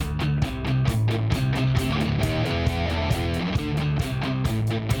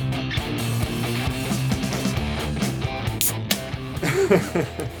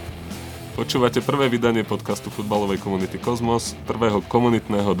Počúvate prvé vydanie podcastu futbalovej komunity Kozmos, prvého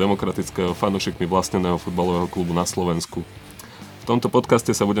komunitného, demokratického, fanúšikmi vlastneného futbalového klubu na Slovensku. V tomto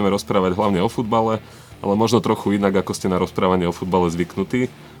podcaste sa budeme rozprávať hlavne o futbale, ale možno trochu inak, ako ste na rozprávanie o futbale zvyknutí,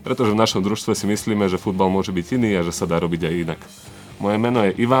 pretože v našom družstve si myslíme, že futbal môže byť iný a že sa dá robiť aj inak. Moje meno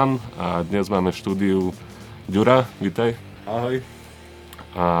je Ivan a dnes máme v štúdiu Ďura, vitaj. Ahoj.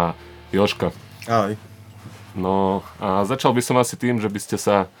 A Jožko. Ahoj. No a začal by som asi tým, že by ste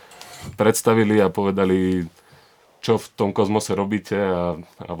sa predstavili a povedali, čo v tom Kozmose robíte a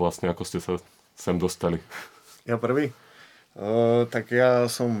vlastne ako ste sa sem dostali. Ja prvý? Tak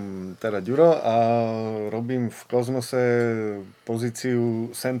ja som teda Ďuro a robím v Kozmose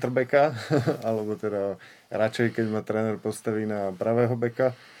pozíciu centerbacka, alebo teda radšej, keď ma tréner postaví na pravého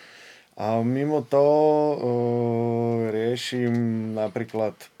backa. A mimo to riešim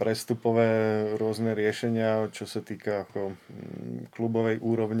napríklad prestupové rôzne riešenia, čo sa týka ako klubovej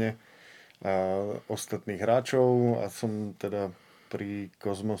úrovne a ostatných hráčov a som teda pri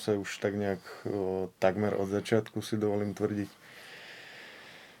Kozmose už tak nejak takmer od začiatku, si dovolím tvrdiť.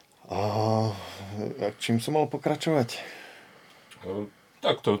 A čím som mal pokračovať?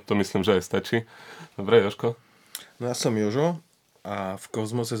 Tak to myslím, že aj stačí. Dobre, Jožko? No ja som Jožo a v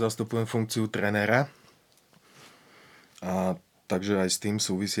Kozmose zastupujem funkciu trénera. A takže aj s tým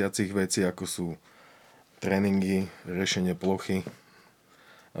súvisiacich vecí, ako sú tréningy, riešenie plochy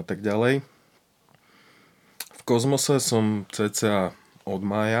a tak ďalej. V Kozmose som cca od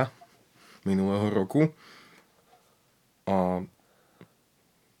mája minulého roku. A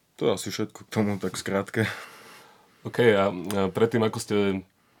to je asi všetko k tomu, tak skrátke. OK, a predtým, ako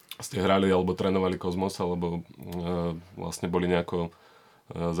ste hrali alebo trénovali Kozmos, alebo vlastne boli nejako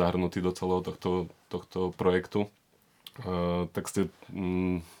zahrnutí do celého tohto projektu, tak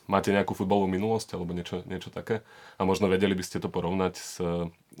máte nejakú futbalovú minulosť alebo niečo také? A možno vedeli by ste to porovnať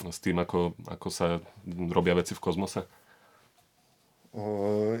s tým, ako sa robia veci v Kozmose?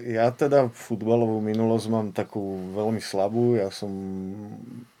 Ja teda futbalovú minulosť mám takú veľmi slabú. Ja som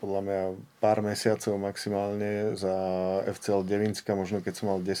podľa mňa pár mesiacov maximálne za FCL Devinska, možno keď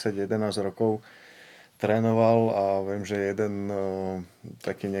som mal 10-11 rokov, trénoval a viem, že jeden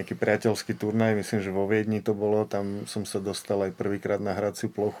taký nejaký priateľský turnaj, myslím, že vo Viedni to bolo, tam som sa dostal aj prvýkrát na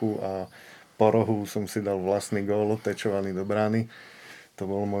hraciu plochu a po rohu som si dal vlastný gól tečovaný do brány. To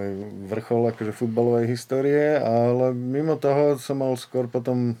bol môj vrchol akože futbalovej histórie, ale mimo toho som mal skôr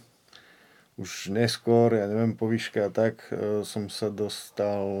potom, už neskôr, ja neviem, po výške a tak, som sa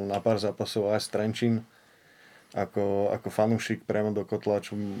dostal na pár zápasov aj z Trenčín ako fanúšik priamo do kotla,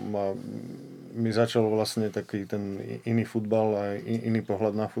 čo mi začal vlastne taký ten iný futbal a iný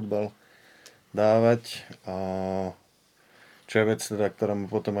pohľad na futbal dávať. A čo je vec teda, ktorá ma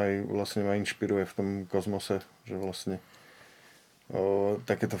potom aj vlastne ma inšpiruje v tom Kozmose, že vlastne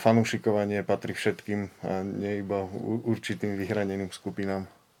takéto fanúšikovanie patrí všetkým a nie iba určitým vyhraneným skupinám.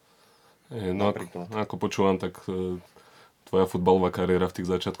 No ako počúvam, tak tvoja futbalová kariéra v tých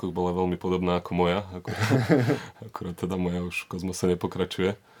začiatkoch bola veľmi podobná ako moja. Akurát teda moja už v Kozmose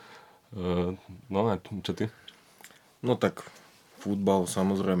nepokračuje. No a čo ty? No tak futbal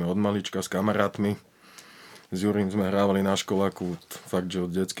samozrejme od malička s kamarátmi. S Jurím sme hrávali na školáku fakt, že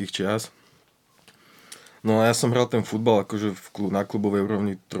od detských čias. No a ja som hral ten futbal akože na klubovej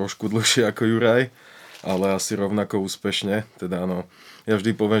úrovni trošku dlhšie ako Juraj, ale asi rovnako úspešne. Teda no, ja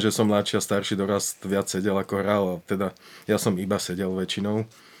vždy poviem, že som mladší a starší dorast viac sedel ako hral, a teda ja som iba sedel väčšinou.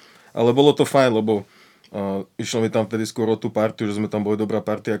 Ale bolo to fajn, lebo išlo mi tam vtedy skôr o tú partiu, že sme tam boli dobrá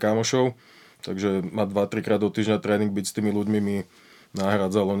partia kamošov, takže mať 2-3 krát do týždňa tréning, byť s tými ľuďmi mi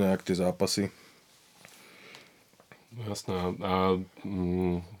nahradzalo nejak tie zápasy. Jasné. A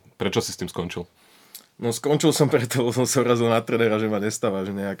prečo si s tým skončil? No skončil som preto, lebo som sa vrazil na trénera, že ma nestáva, že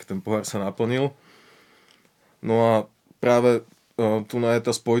nejak ten pohár sa naplnil. No a práve tu je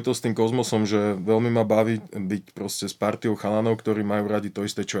tá spojitosť s tým Kozmosom, že veľmi ma baví byť proste s partiou chalanov, ktorí majú radi to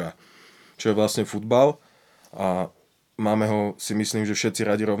isté, čo ja. Čo je vlastne futbal a máme ho, si myslím, že všetci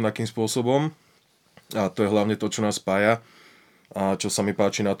radi rovnakým spôsobom a to je hlavne to, čo nás spája a čo sa mi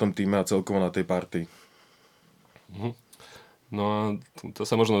páči na tom týme a celkovo na tej partii. No a to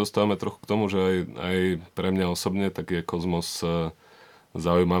sa možno dostávame trochu k tomu, že aj pre mňa osobne tak je Kozmos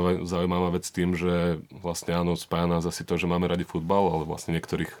zaujímavá vec tým, že vlastne áno, spája nás asi to, že máme radi futbal, ale vlastne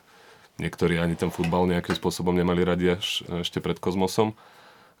niektorí ani ten futbal nejakým spôsobom nemali radi ešte pred Kozmosom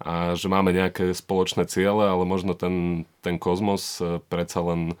a že máme nejaké spoločné ciele, ale možno ten Kozmos predsa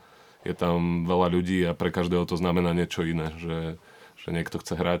len je tam veľa ľudí a pre každého to znamená niečo iné, že niekto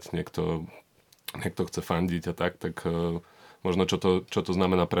chce hrať, niekto chce fandiť a tak možno čo to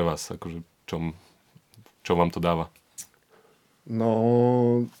znamená pre vás, akože čo vám to dáva?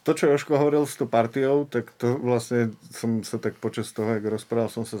 No, to, čo Jožko hovoril s tou partiou, tak to vlastne som sa tak počas toho, jak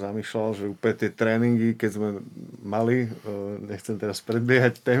rozprával, som sa zamýšľal, že úplne tie tréningy, keď sme mali, nechcem teraz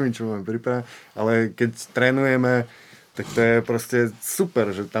predbiehať témy, čo máme pripravené, ale keď trénujeme, tak to je proste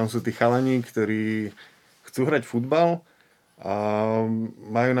super, že tam sú tí chalani, ktorí chcú hrať futbal a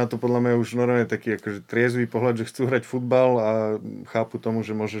majú na to podľa mňa už normálne taký akože triezvý pohľad, že chcú hrať futbal a chápu tomu,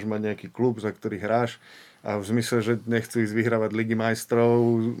 že môžeš mať nejaký klub, za ktorý hráš a v zmysle, že nechcú ísť vyhrávať Ligy majstrov,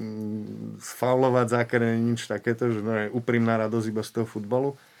 sfaulovať zákerné, nič takéto, že no je úprimná radosť iba z toho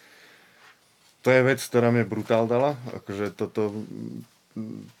futbalu. To je vec, ktorá mne brutál dala, akože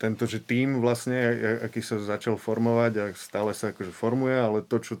tento, že tím vlastne, aký sa začal formovať a stále sa akože formuje, ale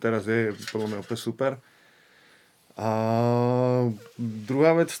to, čo teraz je podľa mňa úplne super. A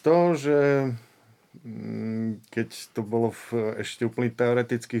druhá vec to, že keď to bolo v ešte úplne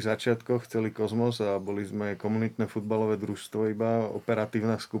teoretických začiatkoch celý Kozmos a boli sme komunitné futbalové družstvo, iba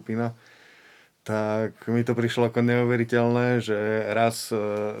operatívna skupina, tak mi to prišlo ako neuveriteľné, že raz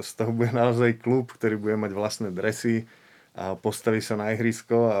z toho bude naozaj klub, ktorý bude mať vlastné dresy a postaví sa na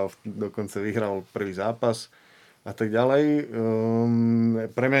ihrisko a dokonca vyhral prvý zápas a tak ďalej.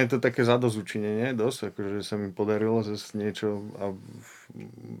 Pre mňa je to také zadozučinenie dosť, akože sa mi podarilo zase niečo a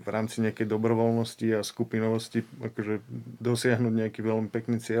v rámci nejakej dobrovoľnosti a skupinovosti akože dosiahnuť nejaký veľmi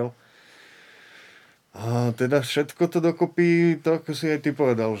pekný cieľ. A teda všetko to dokopy, to ako si aj ty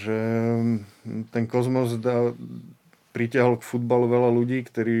povedal, že ten Kozmos pritiahol k futbalu veľa ľudí,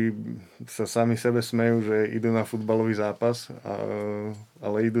 ktorí sa sami sebe smejú, že idú na futbalový zápas,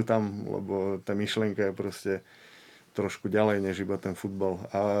 ale idú tam, lebo tá myšlienka je proste trošku ďalej než iba ten futbal.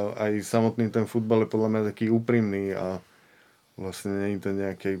 A aj samotný ten futbal je podľa mňa taký úprimný a vlastne nie je to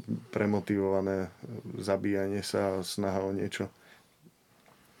nejaké premotivované zabíjanie sa a snaha o niečo.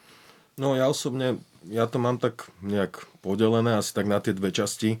 No ja osobne, ja to mám tak nejak podelené asi tak na tie dve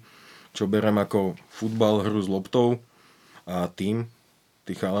časti, čo berem ako futbal, hru s loptou a tým,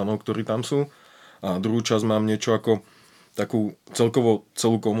 tých chalanov, ktorí tam sú. A druhú časť mám niečo ako takú celkovo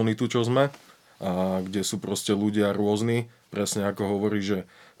celú komunitu, čo sme, a kde sú proste ľudia rôzni, presne ako hovorí, že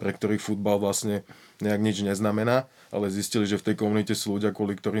pre ktorých futbal vlastne nejak nič neznamená, ale zistili, že v tej komunite sú ľudia,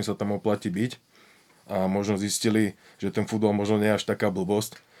 kvôli ktorým sa tam oplatí byť a možno zistili, že ten futbal možno nie je až taká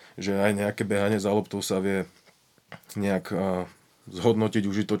blbosť, že aj nejaké behanie za loptou sa vie nejak zhodnotiť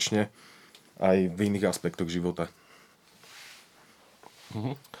užitočne aj v iných aspektoch života.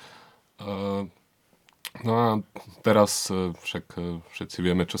 No a teraz však všetci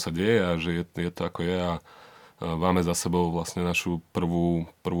vieme, čo sa deje a že je to ako je a máme za sebou vlastne našu prvú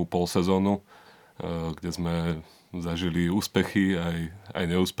polsezónu, kde sme zažili úspechy aj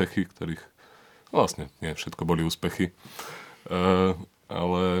neúspechy, ktorých vlastne nie všetko boli úspechy.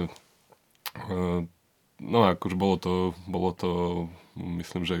 Ale no akože bolo to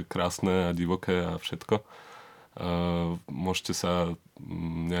myslím, že krásne a divoké a všetko. Môžete sa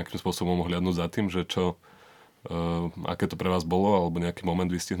nejakým spôsobom ohľadnúť za tým, že aké to pre vás bolo, alebo nejaký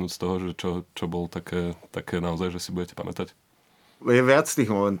moment vystihnúť z toho, že čo bolo také naozaj, že si budete pamätať? Je viac tých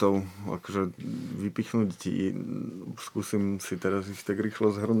momentov, akože vypichnúť, skúsim si teraz ich tak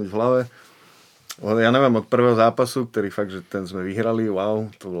rýchlo zhrnúť v hlave. Ja neviem, od prvého zápasu, ktorý fakt, že ten sme vyhrali, wow,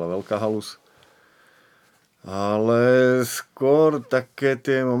 to bola veľká halus. Ale skôr také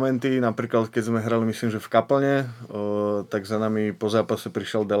tie momenty, napríklad keď sme hrali, myslím, že v Kaplne, tak za nami po zápase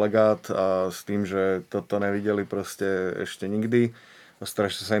prišiel delegát a s tým, že toto nevideli proste ešte nikdy.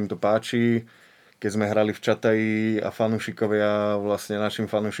 Strašne sa im to páči. Keď sme hrali v Čataji a fanúšikovia vlastne našim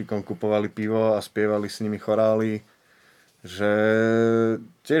fanúšikom kupovali pivo a spievali s nimi chorály, že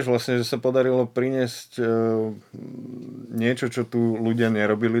tiež vlastne, že sa podarilo priniesť niečo, čo tu ľudia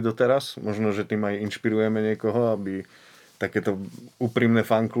nerobili doteraz. Možno, že tým aj inšpirujeme niekoho, aby takéto úprimné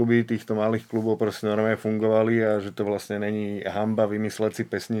fankluby týchto malých klubov proste normálne fungovali a že to vlastne není hanba vymysleť si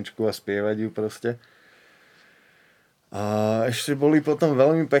pesničku a spievať ju proste. A ešte boli potom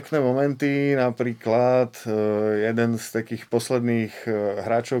veľmi pekné momenty, napríklad jeden z takých posledných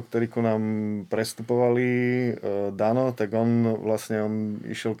hráčov, ktorí ku nám prestupovali, Dano, tak on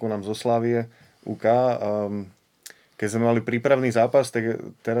išiel ku nám zo Slavie UK a keď sme mali prípravný zápas, tak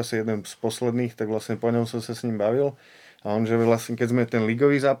teraz je jeden z posledných, tak vlastne po ňom som sa s ním bavil a on, že vlastne keď sme ten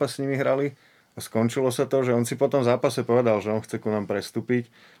ligový zápas s nimi hrali a skončilo sa to, že on si po tom zápase povedal, že on chce ku nám prestúpiť,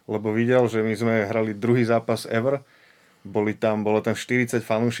 lebo videl, že my sme hrali druhý zápas ever. Bolo tam 40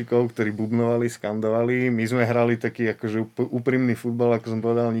 fanúšikov, ktorí bubnovali, skandovali. My sme hrali taký akože úprimný futbal, ako som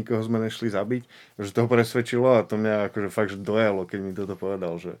povedal, nikoho sme nešli zabiť. Že to presvedčilo a to mňa akože fakt dojalo, keď mi toto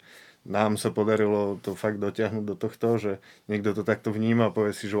povedal, že nám sa podarilo to fakt dotiahnuť do tohto, že niekto to takto vníma a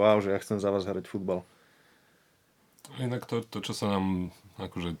povie si, že wow, že ja chcem za vás hrať futbal. Inak to, čo sa nám,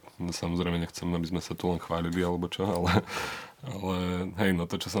 akože samozrejme nechcem, aby sme sa tu len chválili alebo čo, ale hej, no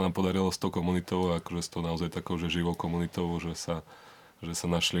to, čo sa nám podarilo s tou komunitou, akože s tou naozaj takou, že živou komunitou, že sa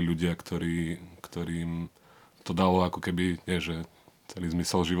našli ľudia, ktorým to dalo ako keby, nie že celý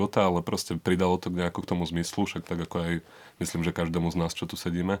zmysel života, ale proste pridalo to nejako k tomu zmyslu, však tak ako aj myslím, že každému z nás, čo tu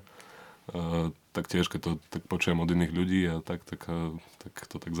sedíme, tak tiež, keď to tak počujem od iných ľudí a tak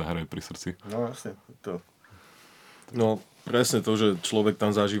to tak zahraje pri srdci. No vlastne, to. No presne to, že človek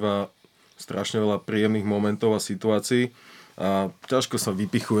tam zažíva strašne veľa príjemných momentov a situácií a ťažko sa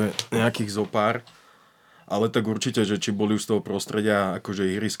vypichuje nejakých zopár, ale tak určite, že či boli už z toho prostredia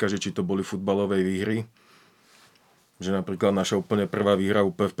akože ihriska, že či to boli futbalové výhry, že napríklad naša úplne prvá výhra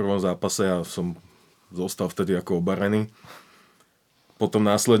úplne v prvom zápase ja som zostal vtedy ako obarený. Potom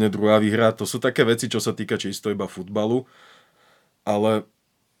následne druhá výhra, to sú také veci, čo sa týka čisto iba futbalu, ale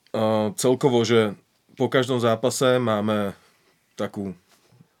celkovo, že po každom zápase máme takú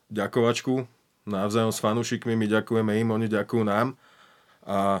ďakovačku navzájom s fanúšikmi, my ďakujeme im, oni ďakujú nám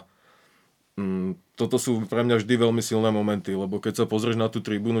a toto sú pre mňa vždy veľmi silné momenty, lebo keď sa pozrieš na tú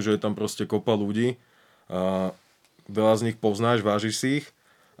tribúnu, že je tam proste kopa ľudí a veľa z nich poznáš, vážiš si ich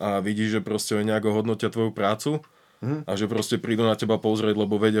a vidíš, že proste oni nejako hodnotia tvoju prácu a že proste prídu na teba pozrieť,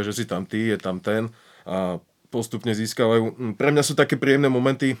 lebo vedia, že si tam ty, je tam ten a postupne získavajú. Pre mňa sú také príjemné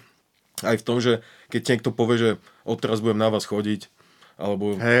momenty aj v tom, že keď niekto povie, že odteraz budem na vás chodiť,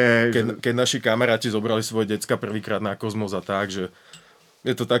 alebo keď naši kamaráti zobrali svoje decka prvýkrát na Kozmos a tak, že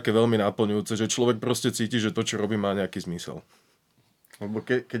je to také veľmi náplňujúce, že človek proste cíti, že to, čo robí, má nejaký zmysel. Lebo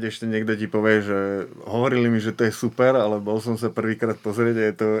keď ešte niekto ti povie, že hovorili mi, že to je super, ale bol som sa prvýkrát pozrieť a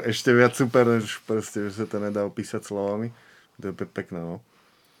je to ešte viac super, než proste, že sa to nedá opísať slovami. To je pekné, no.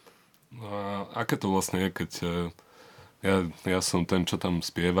 No a aké to vlastne je, keď ja som ten, čo tam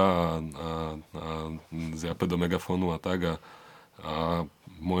spieva a zjape do megafónu a tak a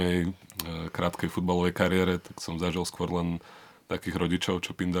v mojej krátkej futbalovej kariére tak som zažil skôr len takých rodičov,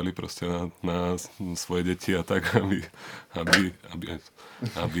 čo pindali proste na svoje deti a tak, aby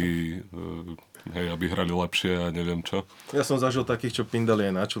hrali lepšie a neviem čo. Ja som zažil takých, čo pindali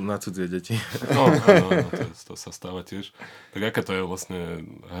aj na cudzie deti. No, to sa stáva tiež. Tak aké to je vlastne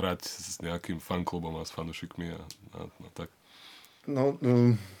hrať s nejakým fanklubom a s fanúšikmi a tak? No,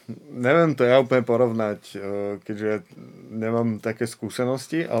 neviem to ja úplne porovnať, keďže ja nemám také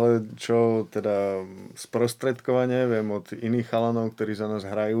skúsenosti, ale čo teda sprostredkovanie viem od iných chalanov, ktorí za nás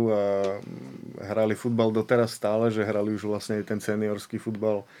hrajú a hrali futbal doteraz stále, že hrali už vlastne ten seniorský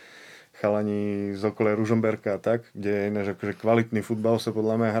futbal chalani z okolia Ružomberka a tak, kde je ináč akože kvalitný futbal sa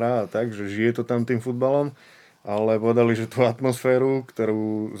podľa mňa hrá a tak, že žije to tam tým futbalom. Ale povedali, že tú atmosféru,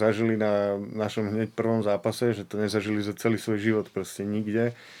 ktorú zažili na našom hneď prvom zápase, že to nezažili za celý svoj život proste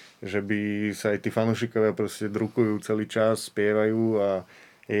nikde, že by sa aj tí fanúšikovia proste drukujú celý čas, spievajú a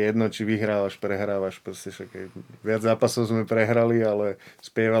je jedno, či vyhrávaš, prehrávaš, proste však viac zápasov sme prehrali, ale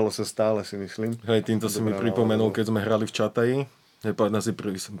spievalo sa stále, si myslím. Hej, týmto si mi pripomenul, keď sme hrali v Čataji. Nepamätám si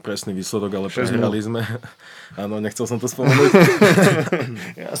presný výsledok, ale prehrali sme. Áno, nechcel som to spomenúť.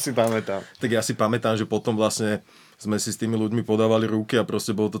 Ja si pamätám. Tak ja si pamätám, že potom vlastne sme si s tými ľuďmi podávali ruky a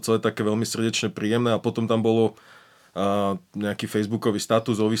proste bolo to celé také veľmi srdečne príjemné a potom tam bolo nejaký facebookový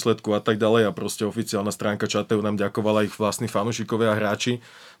status o výsledku a tak ďalej a proste oficiálna stránka Čatajú nám ďakovala ich vlastní fanúšikovia a hráči.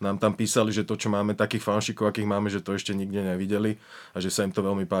 Nám tam písali, že to, čo máme takých fanúšikov, akých máme, že to ešte nikde nevideli a že sa im to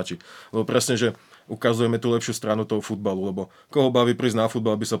veľmi páči. Lebo presne, že ukazujeme tú lepšiu stranu toho futbalu, lebo koho baví prísť na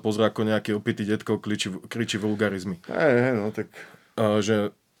futbal, aby sa pozrel ako nejaký opitý detko kričí vulgarizmy. No tak...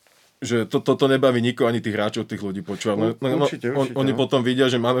 Že toto nebaví nikoho, ani tých hráčov, tých ľudí počúva. Určite, oni potom vidia,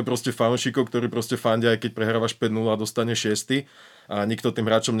 že máme proste fanúšikov, ktorí proste fandia, aj keď prehrávaš 5-0 a dostane 6 a nikto tým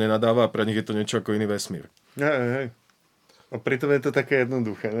hráčom nenadáva a pre nich je to niečo ako iný vesmír. Hej. A pritom je to také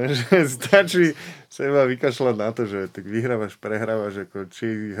jednoduché, ne? Že stačí sa iba vykašľať na to, že tak vyhrávaš, prehrávaš, ako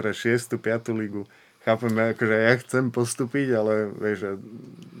či hráš 6., 5. ligu. Chápem, akože ja chcem postúpiť, ale vieš,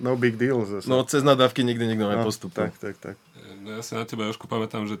 no big deal zase. No cez nadávky nikdy nikto nepostúpil. Tak. No ja si na teba, Jožko,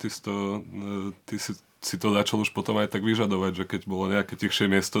 pamätám, že ty si to začal už potom aj tak vyžadovať, že keď bolo nejaké tichšie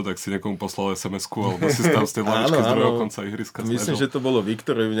miesto, tak si niekomu poslal SMS-ku, alebo si tam z tej lavičky z druhého konca ihriska snažil. Myslím, že to bolo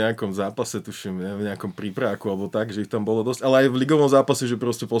Viktor v nejakom zápase, tuším, v nejakom prípraku, alebo tak, že ich tam bolo dosť. Ale aj v ligovom zápase, že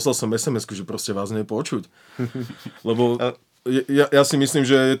proste poslal som SMS-ku, že proste vás nepočuť. Lebo... Ja si myslím,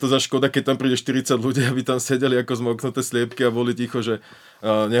 že je to za škoda, keď tam príde 40 ľudí, aby tam sedeli ako zmoknuté sliepky a boli ticho, že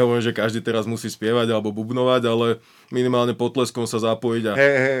nehovorím, že každý teraz musí spievať alebo bubnovať, ale minimálne potleskom sa zapojiť.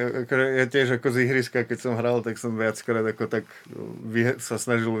 Ja tiež ako z ihriska, keď som hral, tak som viackrát ako tak sa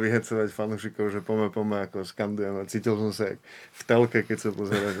snažil vyhecovať fanúšikov, že poďme, ako skandujem a cítil som sa jak v telke, keď sa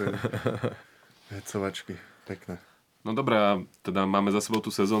pozerá, že hecovačky, pekné. No dobré, a teda máme za sebou tú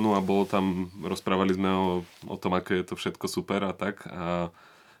sezónu a rozprávali sme o tom, aké je to všetko super a tak. A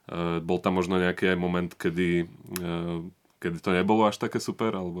bol tam možno nejaký aj moment, kedy to nebolo až také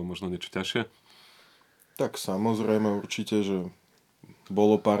super, alebo možno niečo ťažšie? Tak samozrejme určite, že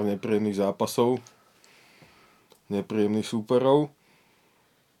bolo pár nepríjemných zápasov, nepríjemných súperov.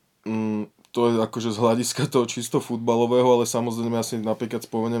 To je akože z hľadiska toho čisto futbalového, ale samozrejme ja si napríklad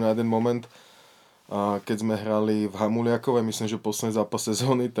spomeniem na jeden moment, a keď sme hrali v Hamuliakove, myslím, že posledný zápas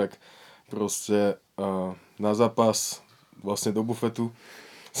sezóny, tak proste na zápas vlastne do bufetu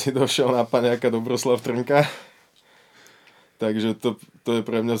si došiel na paňáka Dobroslav Trnka. Takže to je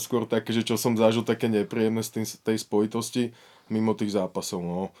pre mňa skôr také, že čo som zažil také nepríjemné z tej spojitosti mimo tých zápasov.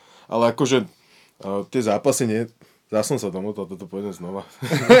 No. Ale akože tie zápasy nie... Zás som sa domotal, toto pôjdem znova.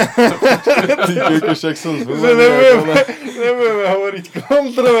 Však som Nebudeme hovoriť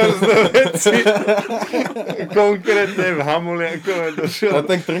kontroverzné veci. Konkrétne v Hamuliakove došiel. A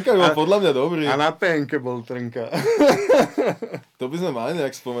ten Trnka bol podľa mňa dobrý. A na PNK bol Trnka. To by sme mali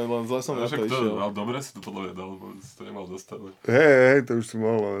nejak spomenul, len zle som na to išiel. Ale dobre si to podľa mňa dal, bo si to nemal dostávať. Hej, to už si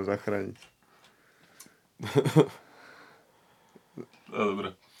mohol zachrániť. No,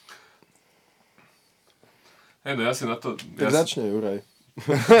 dobre. Hej, no ja si na to... Tak začne Juraj.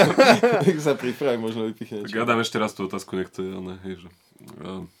 Tak sa pripraví, možno vypichne. Tak ja dám ešte raz tú otázku, nech to je ono, hej, že...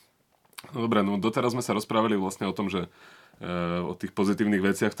 No dobre, no doteraz sme sa rozprávali vlastne o tom, že o tých pozitívnych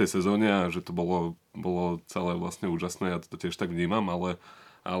veciach v tej sezóne a že to bolo celé vlastne úžasné, ja to tiež tak vnímam,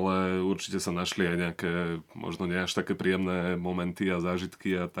 ale určite sa našli aj nejaké, možno nie až také príjemné momenty a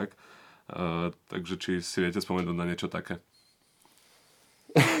zážitky a tak. Takže či si viete spomenúť na niečo také?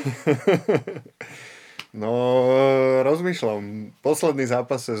 No, rozmýšľam. Posledný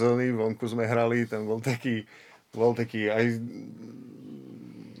zápas sezóny, vonku sme hrali, ten bol taký aj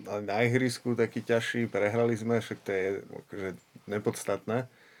na ihrisku taký ťažší, prehrali sme, však to je akože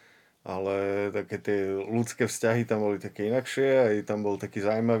nepodstatné, ale také tie ľudské vzťahy tam boli také inakšie, aj tam bol taký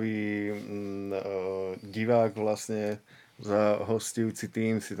zaujímavý divák vlastne za hostujúci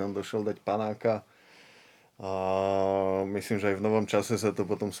tým, si tam došiel dať panáka a myslím, že aj v novom čase sa to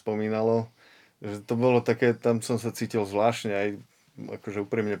potom spomínalo. Že to bolo také, tam som sa cítil zvláštne aj akože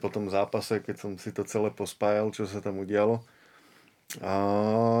úprimne po tom zápase, keď som si to celé pospájal, čo sa tam udialo. A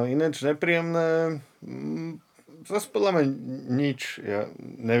ináč nepríjemné, zase podľa mňa nič. Ja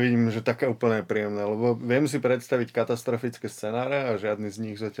nevidím, že také úplne príjemné, lebo viem si predstaviť katastrofické scenáre a žiadny z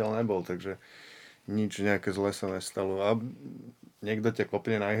nich zatiaľ nebol, takže nič nejaké zlé sa nestalo. A niekto ťa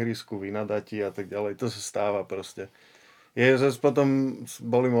kopne na ihrisku, vynadá ti a tak ďalej, to sa stáva proste. Zase potom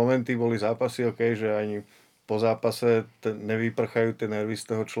boli momenty, boli zápasy, že ani po zápase nevyprchajú tie nervy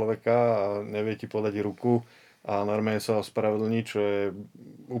z toho človeka a nevie ti podať ruku a normálne sa ospravedlní, čo je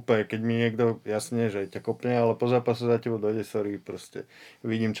úplne, keď mi niekto, jasne, že ťa kopne, ale po zápase za tebou dojde, sorry, proste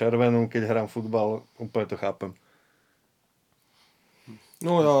vidím červenú, keď hrám futbal, úplne to chápem.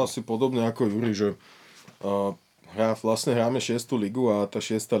 No ja asi podobne ako Juri, že vlastne hráme 6. ligu a tá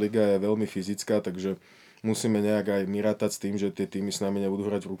 6. liga je veľmi fyzická, takže musíme nejak aj my rátať s tým, že tie týmy s nami nebudú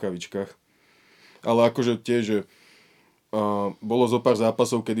hrať v rukavičkách. Ale akože tiež, že bolo zo pár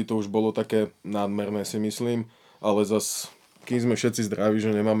zápasov, kedy to už bolo také nadmerné, si myslím, ale zas, kým sme všetci zdraví,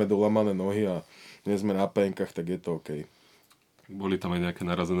 že nemáme dolamané nohy a nie sme na pénkach, tak je to OK. Boli tam aj nejaké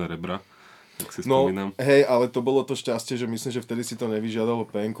narazené rebra, tak si spomínam. Hej, ale to bolo to šťastie, že myslím, že vtedy si to nevyžiadalo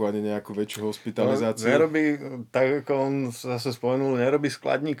pénku ani nejakú väčšiu hospitalizáciu. Nerobí, tak ako on zase spomenul, nerobí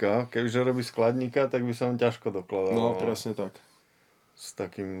skladníka. Kebyže robí skladníka, tak by sa on ťažko dokladal. No, presne tak. S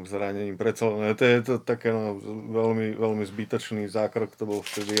takým zranením. Predsa je to také veľmi, veľmi zbytočný zákrok to bol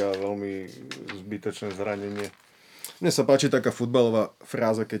vtedy a veľmi zbytočné zranenie. Mne sa páči taká futbalová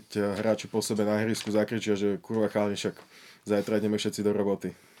fráza, keď hráči po sebe na ihrisku zakričia, že kurva chalani, však zajtra ideme všetci do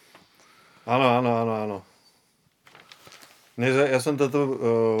roboty. Áno. Ja som toto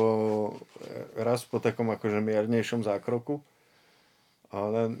raz po takom akože miernejšom zákroku,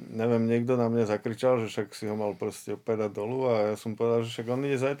 ale neviem, niekto na mňa zakričal, že však si ho mal proste opäť dať dolu a ja som povedal, že však on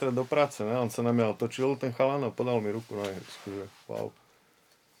ide zajtra do práce, ne? On sa na mňa otočil, ten chalan, a podal mi ruku na ihrisku, že wow.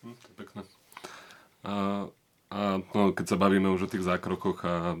 To je pekné. A no, keď sa bavíme už o tých zákrokoch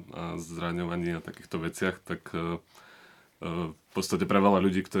a zraňovaní a takýchto veciach, tak v podstate pre veľa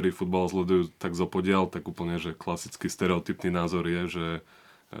ľudí, ktorí futbal sledujú tak zopodiaľ, tak úplne, že klasický stereotypný názor je,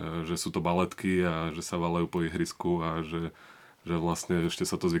 že sú to baletky a že sa valajú po ihrisku a že vlastne ešte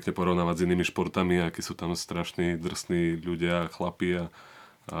sa to zvykne porovnávať s inými športami, akí sú tam strašní, drsní ľudia, chlapi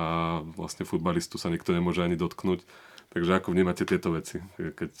a vlastne futbalistu sa nikto nemôže ani dotknúť. Takže ako vnímate tieto veci,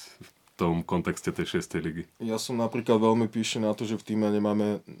 keď v tom kontexte tej 6. ligy? Ja som napríklad veľmi pyšný na to, že v týme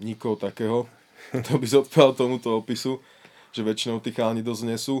nemáme nikoho takého. to by zodpovedal tomuto opisu, že väčšinou tí chalani dosť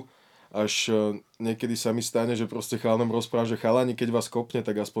nesú. Až niekedy sa mi stane, že proste chalanom rozprávam, že chalani, keď vás kopne,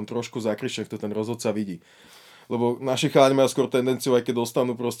 tak aspoň trošku zakričte, to ten rozhodca vidí. Lebo naši chalani majú skôr tendenciu, aj keď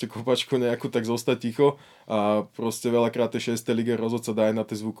dostanú proste kopačku nejakú, tak zostať ticho a proste veľakrát tej 6. lige rozhodca dá aj na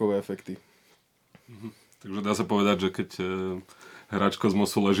tie zvukové efekty. Takže dá sa povedať, že keď hráč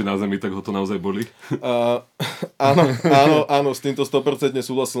Kozmosu leží na zemi, tak ho to naozaj bolí? Áno, s týmto 100%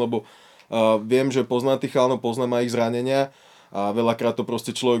 súhlasím, lebo viem, že poznám tých chalanov, poznám aj ich zranenia a veľakrát to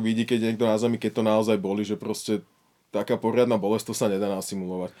proste človek vidí, keď je niekto na zemi, keď to naozaj bolí, že proste taká poriadna bolesť, to sa nedá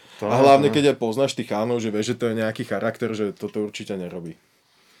nasimulovať. A hlavne, keď aj poznáš tých chalanov, že vieš, že to je nejaký charakter, že toto určite nerobí.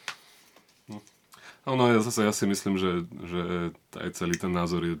 No, ja si myslím, že aj celý ten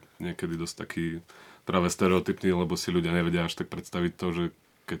názor je niekedy dosť taký práve stereotypný, lebo si ľudia nevedia až tak predstaviť to, že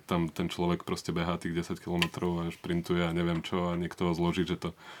keď tam ten človek proste behá tých 10 km a šprintuje a neviem čo a niekto ho zloží, že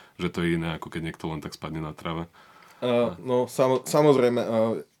to je iné, ako keď niekto len tak spadne na trave. Samozrejme.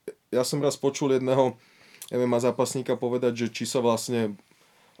 Ja som raz počul jedného MMA zápasníka povedať, že či sa vlastne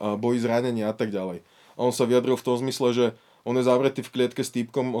bojí zranenia a tak ďalej. A on sa vyjadril v tom zmysle, že on je zavretý v klietke s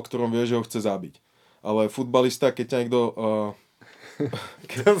týpkom, o ktorom vie, že ho chce zabiť. Ale futbalista, keď ťa niekto...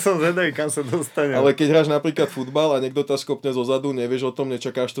 To som zvedavý, kam sa dostane. Ale keď hráš napríklad futbal a niekto ťa skopne zozadu, nevieš o tom,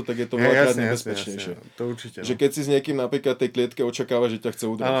 nečakáš to, tak je to veľakrát nebezpečnejšie. Jasne. To určite. Že keď si s niekým napríklad tej klietke očakáva, že ťa chce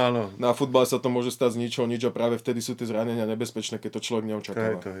udrieť. Áno. Na futbale sa to môže stať z ničoho nič a práve vtedy sú tie zranenia nebezpečné, keď to človek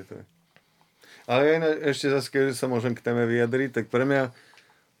neočakáva. To je. Ale ja ešte zase, keď sa môžem k téme vyjadriť, tak pre mňa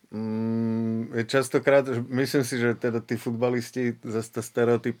je častokrát, myslím si, že teda tí futbalisti, zase tá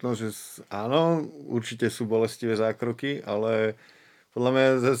stereotypnosť, že áno, určite sú bolestivé zákroky, ale podľa mňa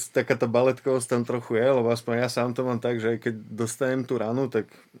zase taká tá baletkovosť tam trochu je, lebo aspoň ja sám to mám tak, že aj keď dostanem tú ranu, tak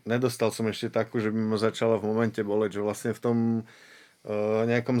nedostal som ešte takú, že by ma začala v momente boleť, že vlastne v tom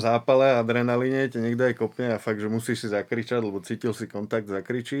nejakom zápale, adrenalíne te niekto aj kopne a fakt, že musíš si zakričať, lebo cítil si kontakt,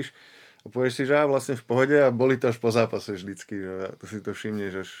 zakričíš a povieš si, že vlastne v pohode a boli to až po zápase vždycky, že to si to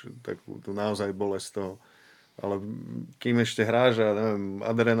všimneš, až takú tú naozaj bolesť toho. Ale kým ešte hráš a neviem,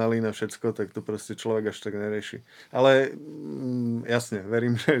 adrenalín a všetko, tak to proste človek až tak nerieši. Ale jasne,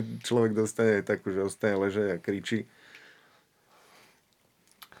 verím, že človek dostane aj takú, že ostane ležať a kričí.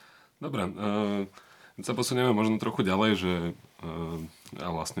 Dobre, sa posunieme možno trochu ďalej, že a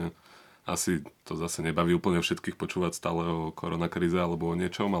vlastne asi to zase nebaví úplne všetkých počúvať stále o koronakríze alebo o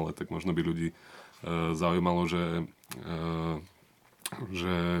niečom, ale tak možno by ľudí zaujímalo,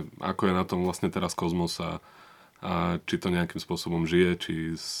 že ako je na tom vlastne teraz Kozmos a či to nejakým spôsobom žije, či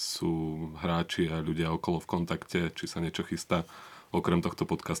sú hráči a ľudia okolo v kontakte, či sa niečo chystá, okrem tohto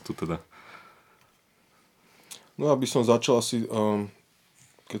podcastu teda. No aby som začal asi,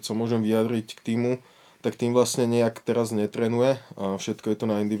 keď sa môžem vyjadriť k týmu, tak tým vlastne nejak teraz netrenuje a všetko je to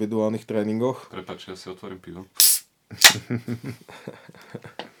na individuálnych tréningoch. Prepáč, ja si otvorím pivo.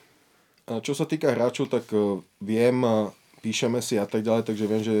 A čo sa týka hráčov, tak viem, píšeme si a tak ďalej, takže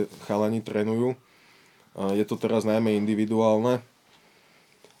viem, že chalani trénujú. Je to teraz najmä individuálne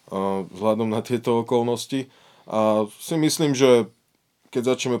vzhľadom na tieto okolnosti a si myslím, že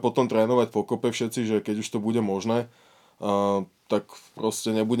keď začneme potom trénovať pokope všetci, že keď už to bude možné, tak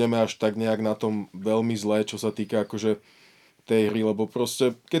proste nebudeme až tak nejak na tom veľmi zlé, čo sa týka akože tej hry, lebo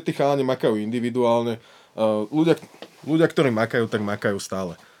proste keď tí chalani makajú individuálne, ľudia, ktorí makajú, tak makajú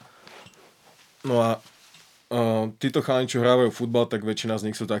stále. No a títo chalani, čo hrávajú futbal, tak väčšina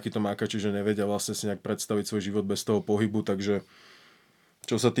z nich sú takíto makači, že nevedia vlastne si nejak predstaviť svoj život bez toho pohybu, takže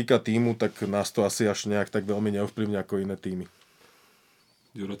čo sa týka týmu, tak nás to asi až nejak tak veľmi neovplyvňuje ako iné týmy.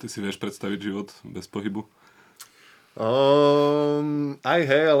 Ďuro, ty si vieš predstaviť život bez pohybu? Aj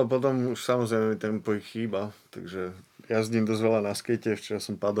hej, ale potom už samozrejme ten pohyb chýba, takže jazdím dosť veľa na skate, včera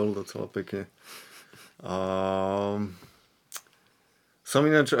som padol docela pekne. Som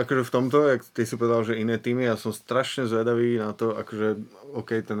ináč, akože v tomto, jak ty si povedal, že iné týmy, ja som strašne zvedavý na to, akože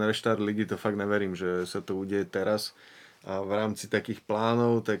ten reštart ligy, to fakt neverím, že sa to udeje teraz a v rámci takých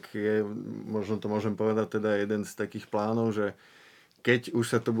plánov, tak je, možno to môžem povedať teda jeden z takých plánov, že keď už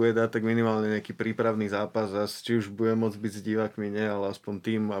sa to bude dať, tak minimálne nejaký prípravný zápas, či už bude môcť byť s divákmi, nie, ale aspoň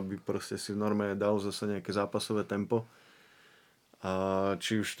tým, aby proste si normálne dal zase nejaké zápasové tempo. A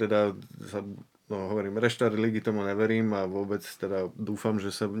či už teda hovorím, reštart ligy tomu neverím a vôbec teda dúfam,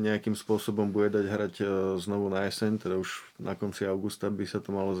 že sa nejakým spôsobom bude dať hrať znovu na jeseň, teda už na konci augusta by sa to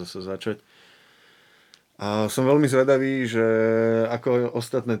malo zase začať. A som veľmi zvedavý, že ako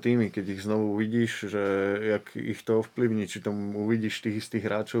ostatné týmy, keď ich znovu uvidíš, že jak ich to ovplyvní, či tam uvidíš tých istých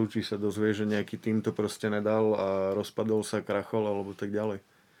hráčov, či sa dozvieš, že nejaký tým to proste nedal a rozpadol sa, krachol alebo tak ďalej.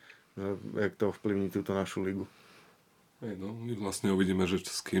 Že jak to ovplyvní túto našu ligu. Hej, no, my vlastne uvidíme, že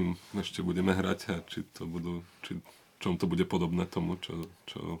s kým ešte budeme hrať a čom to bude podobné tomu,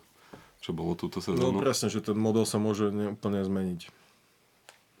 čo bolo túto sezónu. No presne, že ten model sa môže úplne zmeniť.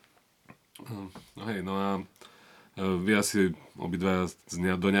 No hej, no a vy asi obidvaja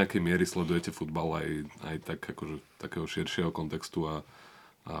do nejakej miery sledujete futbal aj tak akože takého širšieho kontextu a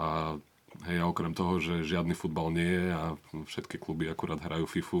hej, a okrem toho, že žiadny futbal nie je a všetky kluby akurát hrajú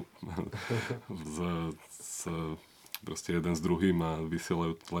FIFU proste jeden s druhým a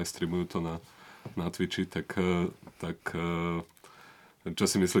vysielajú, live streamujú to na Twitchi, tak čo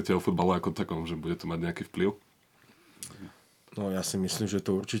si myslíte o futbale ako takom, že bude to mať nejaký vplyv? No ja si myslím, že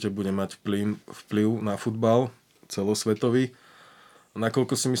to určite bude mať vplyv na futbal celosvetový.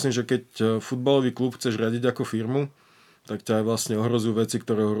 Nakoľko si myslím, že keď futbalový klub chceš riadiť ako firmu, tak ťa aj vlastne ohrozujú veci,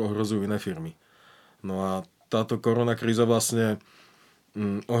 ktoré ohrozujú iné firmy. No a táto koronakríza vlastne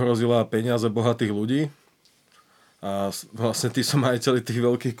ohrozila peniaze bohatých ľudí a vlastne tí sú majiteľi tých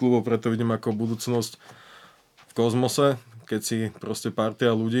veľkých klubov, preto vidím ako budúcnosť v Kozmose, keď si proste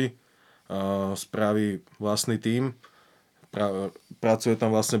partia ľudí spraví vlastný tím, pracuje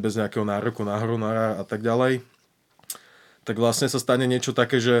tam vlastne bez nejakého nároku na honorára a tak ďalej, tak vlastne sa stane niečo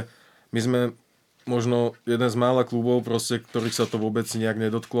také, že my sme možno jeden z mála klubov, proste, ktorých sa to vôbec nejak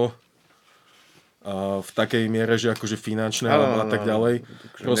nedotklo v takej miere, že akože finančné a tak ďalej.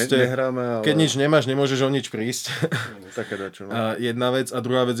 Proste, nehráme, ale... keď nič nemáš, nemôžeš o nič prísť. Také dačo, no. Jedna vec. A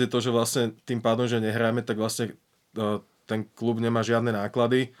druhá vec je to, že vlastne tým pádom, že nehráme, tak vlastne ten klub nemá žiadne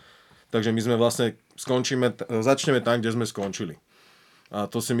náklady. Takže my sme vlastne začneme tam, kde sme skončili. A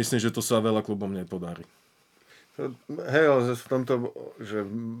to si myslím, že to sa veľa klubom nepodarí. Hej, ale v tomto, že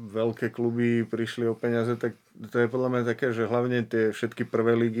veľké kluby prišli o peniaze, tak to je podľa mňa také, že hlavne tie všetky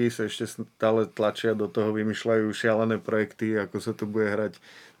prvé ligy sa ešte stále tlačia do toho, vymýšľajú šialené projekty, ako sa to bude hrať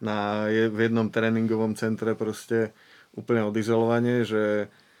v jednom tréningovom centre proste úplne odizolovanie,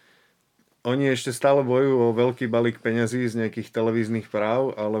 že oni ešte stále bojujú o veľký balík peňazí z nejakých televíznych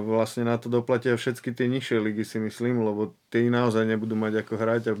práv, ale vlastne na to doplatia všetky tie nižšie ligy, si myslím, lebo tie naozaj nebudú mať ako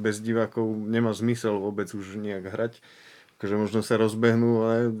hrať a bez divákov nemá zmysel vôbec už nejak hrať. Takže možno sa rozbehnú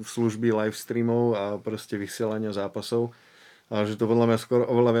služby live streamov a proste vysielania zápasov. Ale že to podľa mňa skôr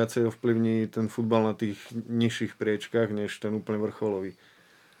oveľa viacej ovplyvní ten futbal na tých nižších priečkách, než ten úplne vrcholový.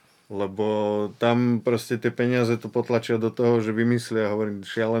 Lebo tam proste tie peniaze to potlačia do toho, že vymyslia, hovorím,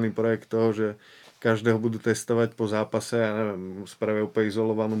 šialený projekt toho, že každého budú testovať po zápase a neviem, spravia úplne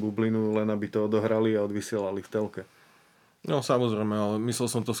izolovanú bublinu, len aby to odohrali a odvysielali v telke. No samozrejme, ale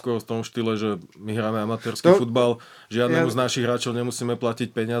myslel som to skôr v tom štýle, že my hráme amatérsky futbal, žiadnemu z našich hráčov nemusíme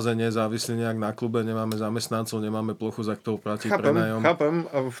platiť peniaze, nezávisle nejak na klube, nemáme zamestnancov, nemáme plochu, za ktorú platiť prenájom. Chápem,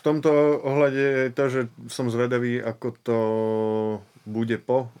 a v tomto ohľade je to, že som zvedavý, ako to bude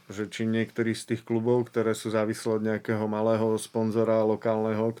že či niektorý z tých klubov, ktoré sú závislé od nejakého malého sponzora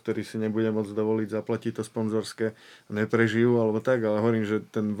lokálneho, ktorý si nebude môcť dovoliť zaplatiť to sponzorské, neprežijú alebo tak, ale hovorím, že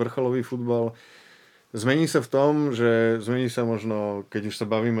ten vrcholový futbal zmení sa v tom, že zmení sa možno, keď už sa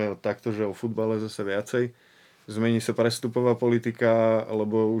bavíme takto, že o futbale zase viacej, zmení sa prestupová politika,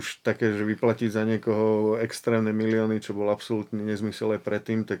 alebo už také, že vyplatiť za niekoho extrémne milióny, čo bol absolútny nezmysel aj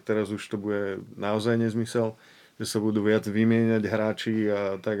predtým, tak teraz už to bude naozaj nezmysel, že sa budú viac vymieňať hráči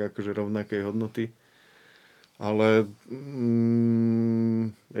a tak akože rovnakej hodnoty. Ale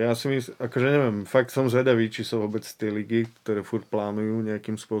ja si myslím, akože neviem, fakt som zvedavý, či sa vôbec tie ligy, ktoré furt plánujú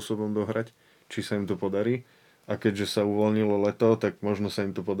nejakým spôsobom dohrať, či sa im to podarí. A keďže sa uvoľnilo leto, tak možno sa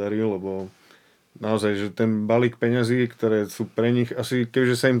im to podarí, lebo naozaj, že ten balík peňazí, ktoré sú pre nich, asi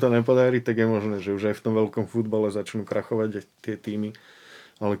keďže sa im to nepodarí, tak je možné, že už aj v tom veľkom futbale začnú krachovať tie týmy.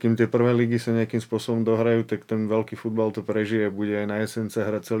 Ale kým tie prvé ligy sa nejakým spôsobom dohrajú, tak ten veľký futbal to prežije. Bude aj na jesence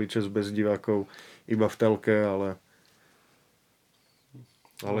hrať celý čas bez divákov, iba v telke, ale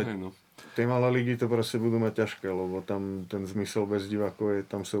tie malé ligy to proste budú mať ťažké, lebo tam ten zmysel bez divákov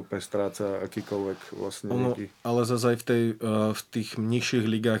tam sa úplne stráca akýkoľvek vlastne nejaký. Ale zase aj v tých nižších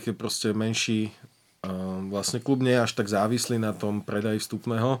ligách je proste menší, vlastne klub nie je až tak závislý na tom predaji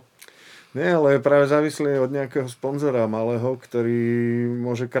vstupného. Nie, ale je práve závislý od nejakého sponzora malého, ktorý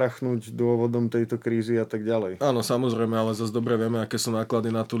môže krachnúť dôvodom tejto krízy a tak ďalej. Áno, samozrejme, ale zase dobre vieme, aké sú náklady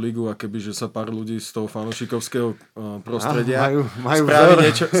na tú ligu a kebyže sa pár ľudí z toho fanúšikovského prostredia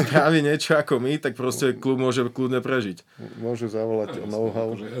spraví niečo ako my, tak proste klub môže kľudne prežiť. Môžu zavolať o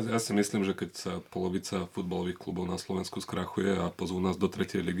know-how. Ja si myslím, že keď sa polovica futbalových klubov na Slovensku skrachuje a pozvú nás do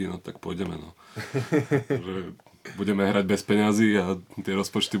 3. ligy, no tak pôjdeme. No. Že budeme hrať bez peňazí a tie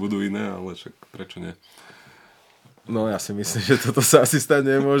rozpočty budú iné, ale však prečo nie? No ja si myslím, že toto sa asi stať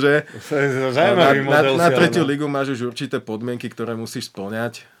nemôže. Na 3. ligu máš už určité podmienky, ktoré musíš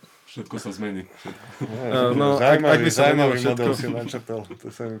spĺňať. Všetko sa zmení. Zaujímavý model si načrtal,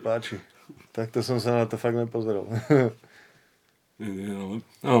 to sa mi páči. Takto som sa na to fakt nepozeral.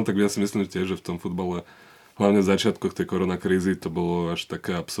 Ale tak ja si myslím tiež, že v tom futbale, hlavne v začiatkoch tej koronakrízy, to bolo až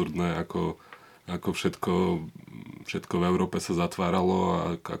také absurdné, ako všetko v Európe sa zatváralo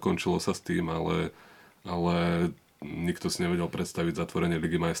a končilo sa s tým, ale nikto si nevedel predstaviť zatvorenie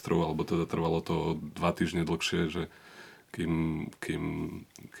Ligy majstrov, alebo teda trvalo to 2 týždne dlhšie, že kým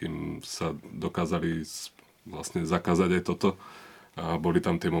sa dokázali vlastne zakázať aj toto. A boli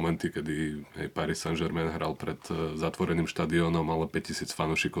tam tie momenty, kedy Paris Saint-Germain hral pred zatvoreným štadiónom, ale 5000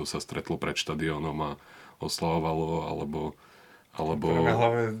 fanúšikov sa stretlo pred štadiónom a oslavovalo, alebo na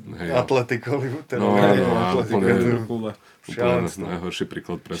hlave Atletico, úplne najhorší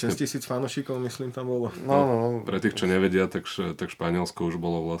príklad presne. 6000 fanúšikov, myslím, tam bolo. No. Pre tých, čo nevedia, tak Španielsko už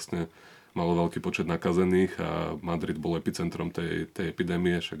bolo vlastne, malo veľký počet nakazených a Madrid bol epicentrom tej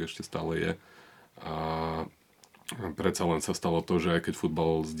epidémie, však ešte stále je. A predsa len sa stalo to, že aj keď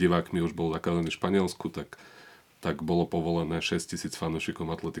futbal s divákmi už bol zakázaný v Španielsku, tak bolo povolené 6000 fanúšikov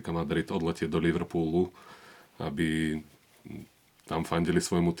Atletika Madrid odletieť do Liverpoolu, aby tam fandili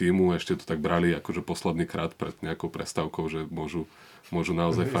svojmu tímu, ešte to tak brali akože posledný krát pred nejakou prestávkou, že môžu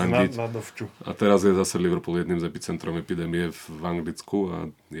naozaj fandiť. A teraz je zase Liverpool jedným z epicentrom epidémie v Anglicku a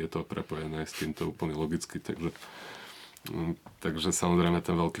je to prepojené s týmto úplne logicky, takže samozrejme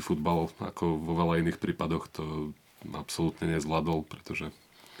ten veľký futbal, ako vo veľa iných prípadoch, to absolútne nezvládol, pretože...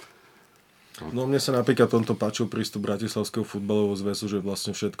 No mne sa napríklad tomto páčil prístup Bratislavského futbalového zväzu, že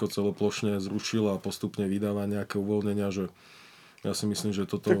vlastne všetko celoplošne zrušil a postupne vydáva nejaké uvoľnenia, že ja si myslím, že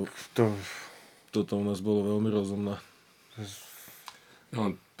toto u nás bolo veľmi rozumné.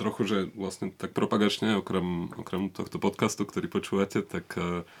 No, trochu, že vlastne tak propagačne, okrem tohto podcastu, ktorý počúvate, tak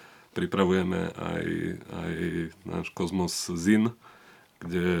pripravujeme aj náš Kozmos ZIN,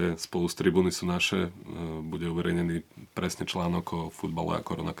 kde spolu s Tribúny sú naše bude uverejnený presne článok o futbale a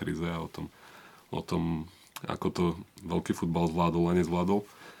koronakríze a o tom, ako to veľký futbal zvládol a nezvládol.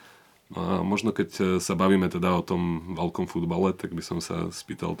 A možno keď sa bavíme teda o tom veľkom futbale, tak by som sa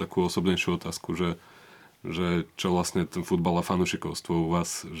spýtal takú osobnejšiu otázku, že čo vlastne ten futbal a fanúšikovstvo u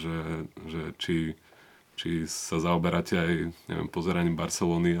vás, že či sa zaoberáte aj, neviem, pozeraním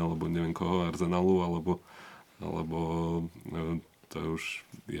Barcelony alebo neviem koho, Arsenalu, alebo to už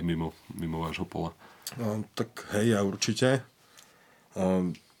je mimo vášho pola. Tak hej, ja určite.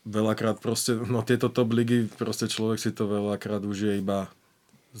 Veľakrát proste, tieto top ligy, proste človek si to veľakrát užije iba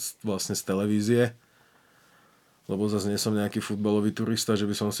vlastne z televízie, lebo zase nie som nejaký futbalový turista, že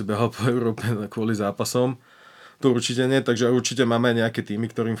by som si behal po Európe kvôli zápasom. To určite nie, takže určite máme nejaké týmy,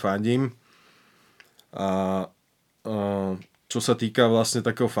 ktorým fandím. A čo sa týka vlastne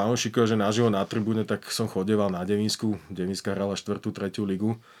takého fanúšikov, že naživo na tribúne, tak som chodeval na Devínsku. Devínska hrala 4., 3.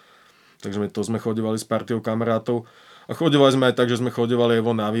 ligu. Takže to sme chodevali s partiou kamarátov. A chodevali sme aj tak, že sme chodevali aj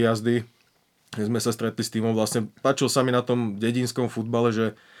von na výjazdy. Sme sa stretli s týmom. Vlastne páčilo sa mi na tom dedinskom futbale,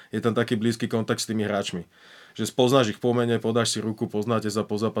 že je tam taký blízky kontakt s tými hráčmi. Že spoznáš ich po mene, podáš si ruku, poznáte sa,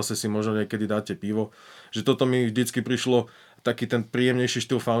 po zápase si možno niekedy dáte pivo. Že toto mi vždycky prišlo taký ten príjemnejší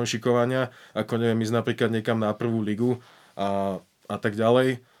štýl fanúšikovania, ako neviem, ísť napríklad niekam na prvú ligu a tak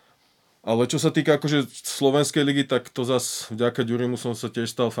ďalej. Ale čo sa týka akože slovenskej ligy, tak to zas vďaka Ďurimu som sa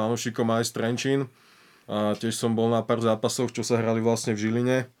tiež stal fanúšikom aj z Trenčín. A tiež som bol na pár zápasoch, čo sa hrali vlastne v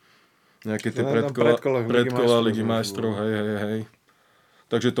Žiline. Nejaké tie predkola Ligy majstrov, hej.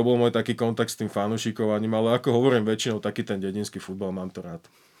 Takže to bol môj taký kontakt s tým fanúšikovaním, ale ako hovorím, väčšinou taký ten dedinský futbal mám to rád.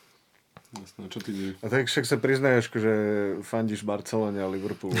 Jasné, čo ty deje? A tak však sa priznaješ, že fandíš Barcelone a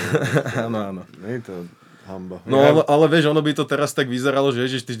Liverpoolu. Áno. Nie je to hamba. No ale vieš, ono by to teraz tak vyzeralo, že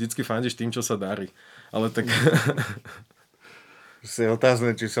ježiš, ty vždycky fandíš tým, čo sa darí. Ale tak... Si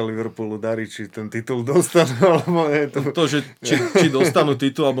otázne, či sa Liverpoolu darí, či ten titul dostanú, alebo nie. To, že či dostanú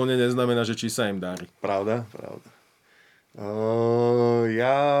titul, alebo nie, neznamená, že či sa im darí. Pravda.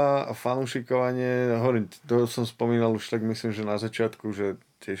 Ja fanúšikovanie, hovorím, to som spomínal už tak myslím, že na začiatku, že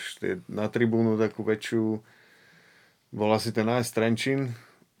tiež na tribúnu takú väčšiu bol asi ten AS Trenčín.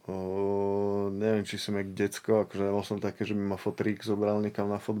 Neviem, či som jak decko, akože nemal som také, že by ma fotrík zobral niekam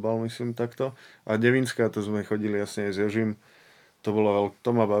na fotbal, myslím takto. A Devínska, to sme chodili jasne aj s Jožim. To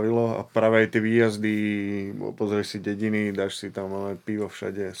ma bavilo a práve aj tie výjazdy, pozrieš si dediny, dáš si tam pivo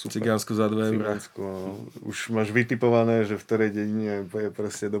všade, super. Cigánsku za 2 €. No. Už máš vytipované, že v ktorej dedine je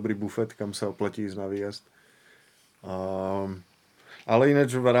proste dobrý bufet, kam sa oplatí ísť na výjazd. Ale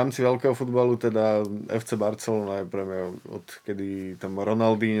ináč v rámci veľkého futbalu, teda FC Barcelona je pre mňa, odkedy tam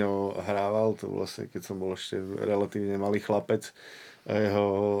Ronaldinho hrával, to vlastne keď som bol ešte relatívne malý chlapec a jeho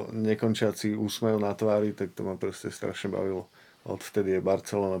nekončiaci úsmev na tvári, tak to ma proste strašne bavilo. Odvtedy je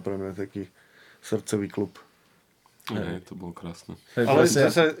Barcelona pre mňa taký srdcový klub. Hej, to bolo krásne. Ale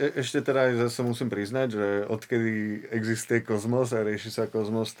zase, ešte teda aj zase musím priznať, že odkedy existuje Kozmos a rieši sa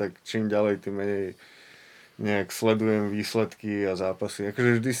Kozmos, tak čím ďalej, tým menej nejak sledujem výsledky a zápasy.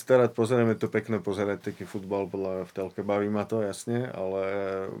 Akože vždy si to rád pozerám, je to pekné pozerať taký futbal podľa v telke, baví ma to, jasne, ale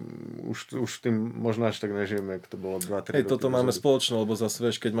už tým možno až tak nežijem, jak to bolo 2-3 roky. Toto máme spoločné, lebo zase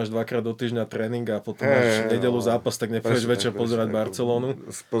vieš, keď máš 2-krát do týždňa tréning a potom máš nedeľu zápas, tak nepôjdeš večer pozerať Barcelonu.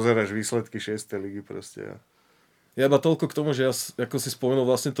 Pozeráš výsledky 6. ligy proste. Ja iba toľko k tomu, že ja, ako si spomenul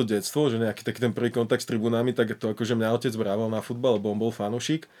vlastne to detstvo, že nejaký taký ten prvý kontakt s tribunami, tak to akože mňa otec brával na futbal, lebo on bol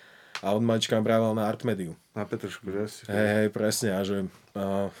fanúšik. A od malička brával na Artmediu. Na Petržku, že? Hej, presne. A že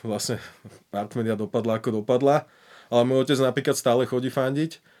vlastne Artmedia dopadla ako dopadla. Ale môj otec napríklad stále chodí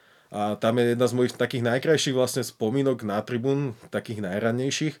fandiť. A tam je jedna z mojich takých najkrajších vlastne spomínok na tribún, takých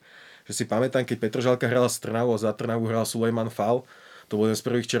najradnejších. Že si pamätám, keď Petržalka hrala s Trnavou a za Trnavu hral Sulejman Fal. To bol jeden z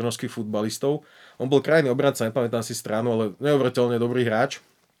prvých černošských futbalistov. On bol krajný obranca, nepamätám si stranu, ale neuveriteľne dobrý hráč.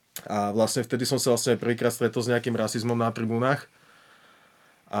 A vlastne vtedy som sa vlastne prvýkrát stretol s nejakým rasizmom na tribúnach.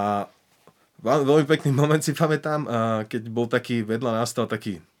 A veľmi pekný moment si pamätám, keď bol taký, vedľa nastal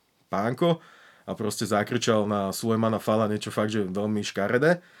taký pánko a proste zakričal na Sulejmana Fala niečo fakt, že veľmi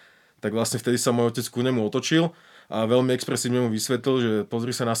škaredé, tak vlastne vtedy sa môj otec ku nemu otočil a veľmi expresívne mu vysvetlil, že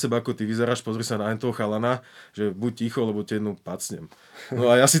pozri sa na seba, ako ty vyzeráš, pozri sa na toho chalana, že buď ticho, lebo te jednu pacnem. No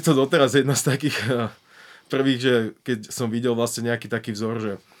a ja si to doteraz jedna z takých prvých, že keď som videl vlastne nejaký taký vzor,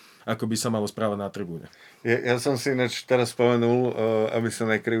 že ako by sa malo správať na tribúne. Ja som si ináč teraz spomenul, aby som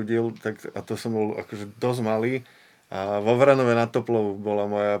nekrivdil, tak, a to som bol akože dosť malý. A vo Vranove nad Toplou bola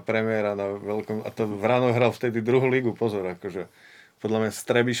moja premiéra na veľkom... A to Vranov hral vtedy druhú ligu, pozor, akože. Podľa mňa s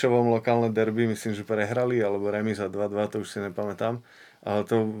Trebišovom lokálne derby, myslím, že prehrali, alebo remíza 2-2, to už si nepamätám. Ale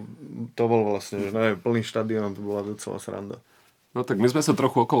to bol vlastne, že neviem, plný štadión, to bola docela sranda. No tak my sme sa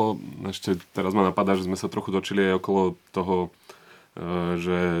trochu okolo, ešte teraz ma napadá, že sme sa trochu točili aj okolo toho,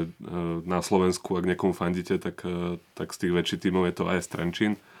 že na Slovensku, ak niekomu fandíte, tak z tých väčších tímov je to AS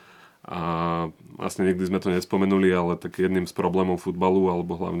Trenčín. A vlastne nikdy sme to nespomenuli, ale tak jedným z problémov futbalu,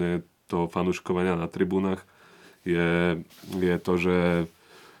 alebo hlavne toho fanúškovania na tribúnach, je to, že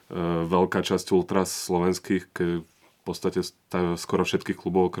veľká časť ultras slovenských, v podstate skoro všetkých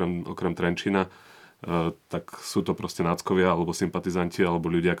klubov okrem Trenčína, tak sú to proste náckovia, alebo sympatizanti,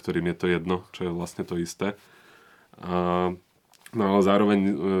 alebo ľudia, ktorým je to jedno, čo je vlastne to isté. No ale zároveň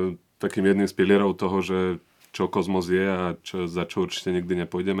takým jedným z pilierov toho, že čo Kozmos je a za čo určite nikdy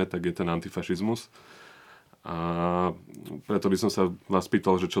nepôjdeme, tak je ten antifašizmus. A preto by som sa vás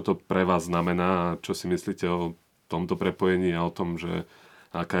pýtal, že čo to pre vás znamená a čo si myslíte o tomto prepojení a o tom, že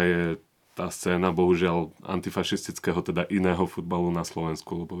aká je tá scéna, bohužiaľ, antifašistického, teda iného futbalu na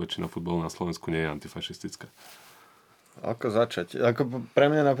Slovensku, lebo väčšina futbalu na Slovensku nie je antifašistická. Ako začať? Ako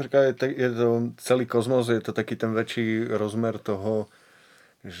pre mňa napríklad je to celý Kozmos, je to taký ten väčší rozmer toho,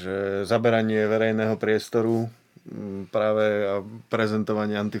 že zaberanie verejného priestoru práve a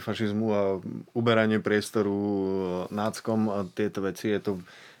prezentovanie antifašizmu a uberanie priestoru náckom a tieto veci. Je to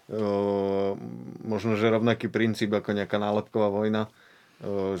možno, že rovnaký princíp ako nejaká nálepková vojna,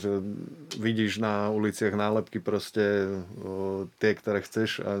 že vidíš na uliciach nálepky proste tie, ktoré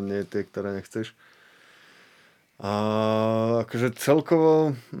chceš a nie tie, ktoré nechceš. A akože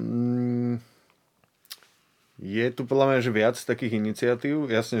celkovo je tu podľa mňa, že viac takých iniciatív.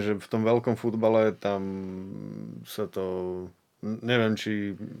 Jasne, že v tom veľkom futbale tam sa to... Neviem,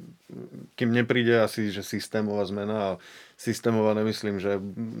 či... Kým nepríde asi, že systémová zmena, a systémová nemyslím, že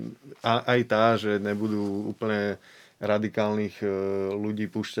aj tá, že nebudú úplne radikálnych ľudí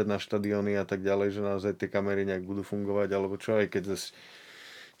púšťať na štadióny a tak ďalej, že naozaj tie kamery nejak budú fungovať, alebo čo, aj keď zase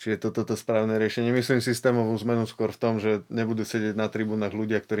či je toto správne riešenie. Myslím systémovú zmenu skôr v tom, že nebudú sedieť na tribúnach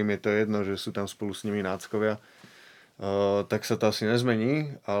ľudia, ktorým je to jedno, že sú tam spolu s nimi náckovia. Tak sa to asi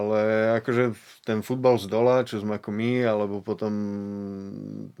nezmení, ale akože ten futbal z dola, čo sme ako my, alebo potom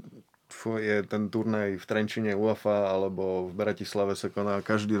je ten turnaj v Trenčine UEFA, alebo v Bratislave sa koná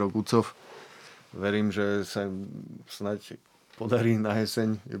každý rok UCOV. Verím, že sa snáď podarí na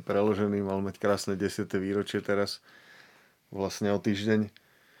jeseň. Je preložený, mal mať krásne 10. výročie teraz, vlastne o týždeň.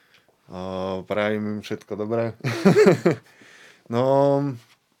 Prajem im všetko dobré. No,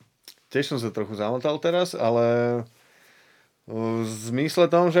 tiež som sa trochu zamotal teraz, ale v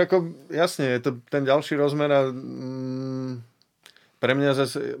zmysle tom, že ako, jasne, je to ten ďalší rozmer a pre mňa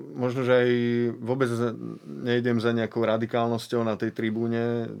zase, možno, že aj vôbec nejdem za nejakou radikálnosťou na tej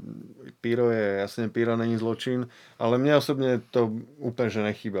tribúne. Pyro není zločin, ale mne osobne to úplne že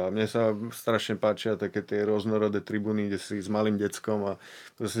nechýba. Mne sa strašne páčia také tie rôznorodé tribúny, kde si s malým deckom a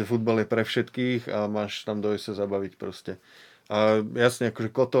proste futbal je pre všetkých a máš tam dojsť sa zabaviť proste. A jasne, akože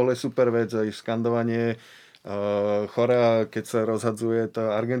kotol je super vec, aj skandovanie. Chorea, keď sa rozhadzuje,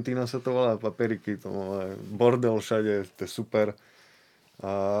 tá Argentína sa to volá, paperiky, to je bordel všade, to je super.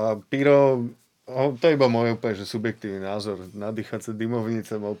 A pyro, to je iba môj úplne, že subjektívny názor. Nadýchať sa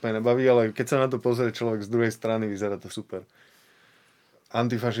dymovnice ma úplne nebaví, ale keď sa na to pozrie človek z druhej strany, vyzerá to super.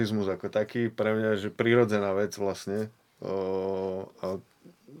 Antifašizmus ako taký, pre mňa je že prirodzená vec vlastne. A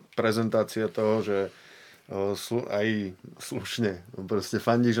prezentácia toho, že aj slušne, proste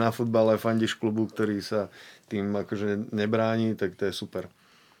fandíš na futbale, fandíš klubu, ktorý sa tým akože nebráni, tak to je super.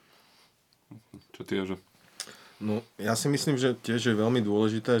 Čo ty, Jožo? No, ja si myslím, že tiež je veľmi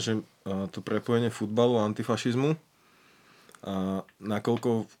dôležité, že to prepojenie futbalu a antifašizmu, a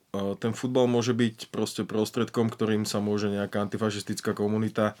nakoľko ten futbal môže byť proste prostredkom, ktorým sa môže nejaká antifašistická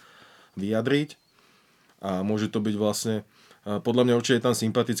komunita vyjadriť, a môže to byť vlastne, podľa mňa určite je tam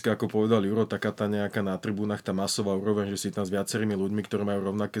sympatická, ako povedal Ďuro, taká tá nejaká na tribúnach, tá masová úroveň, že si tam s viacerými ľuďmi, ktorí majú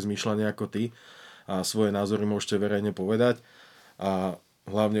rovnaké zmýšľanie ako ty a svoje názory môžete verejne povedať. A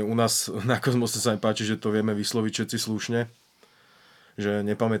hlavne u nás na Kozmose sa mi páči, že to vieme vysloviť všetci slušne. Že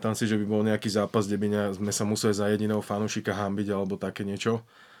nepamätám si, že by bol nejaký zápas, kde by sme sa museli za jediného fanúšika hanbiť alebo také niečo.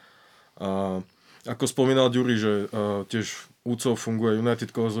 Ako spomínal Ďuri, že tiež úcov funguje United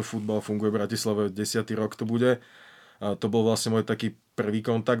Colors of Football, funguje v Bratislave 10. rok to bude. A to bol vlastne môj taký prvý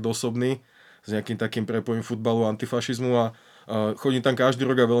kontakt osobný s nejakým takým prepojím futbalu a antifašizmu a chodím tam každý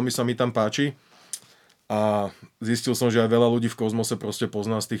rok a veľmi sa mi tam páči. A zistil som, že aj veľa ľudí v Kozmose proste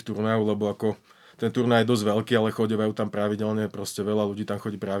pozná z tých turnajov, lebo ako ten turnaj je dosť veľký, ale chodievajú tam pravidelne, proste veľa ľudí tam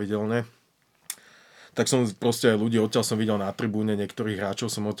chodí pravidelne. Tak som proste aj ľudí odtiaľ som videl na tribúne, niektorých hráčov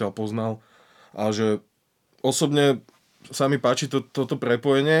som odtiaľ poznal. A že osobne sa mi páči toto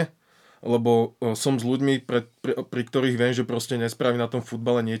prepojenie, lebo som s ľuďmi, pri ktorých viem, že proste nespraví na tom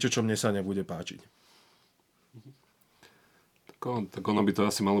futbale niečo, čo mne sa nebude páčiť. Tak ono by to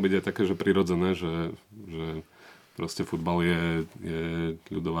asi malo byť aj také, že prirodzené, že proste futbal je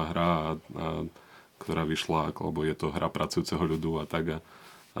ľudová hra, ktorá vyšla, alebo je to hra pracujúceho ľudu a tak.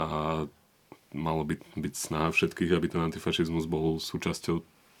 A malo byť snaha všetkých, aby ten antifašizmus bol súčasťou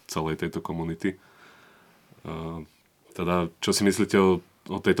celej tejto komunity. Teda, čo si myslíte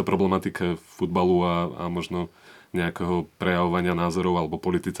o tejto problematike futbalu a možno nejakého prejavovania názorov alebo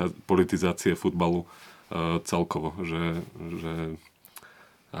politizácie futbalu celkovo? Že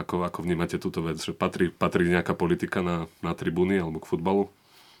ako vnímate túto vec? Že patrí nejaká politika na tribúny alebo k futbalu?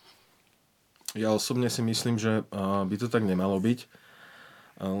 Ja osobne si myslím, že by to tak nemalo byť.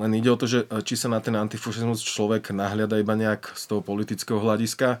 Len ide o to, že či sa na ten antifašizmus človek nahliada iba nejak z toho politického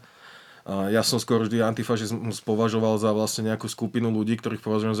hľadiska. Ja som skôr vždy antifašizmus považoval za vlastne nejakú skupinu ľudí, ktorých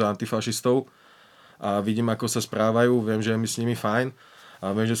považujem za antifašistov. A vidím, ako sa správajú, viem, že je mi s nimi fajn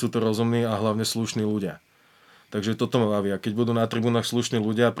a viem, že sú to rozumní a hlavne slušní ľudia. Takže toto ma baví. A keď budú na tribúnach slušní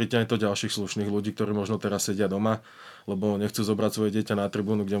ľudia, priťahne to ďalších slušných ľudí, ktorí možno teraz sedia doma, lebo nechcú zobrať svoje dieťa na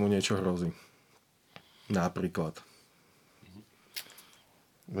tribúnu, kde mu niečo hrozí. Napríklad.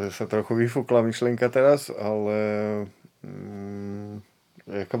 Sa trochu vyfúkla myšlienka teraz, ale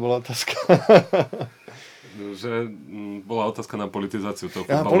jaká bola otázka? Že bola otázka na politizáciu toho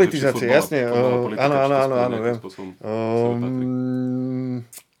futbalu. Politizáciu, jasne. Áno, viem.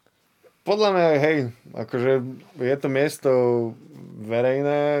 Podľa mňa, hej, akože je to miesto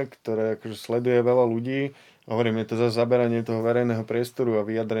verejné, ktoré akože sleduje veľa ľudí. Hovorím, je to za zaberanie toho verejného priestoru a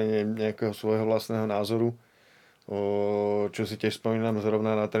vyjadrenie nejakého svojho vlastného názoru. Čo si tiež spomínam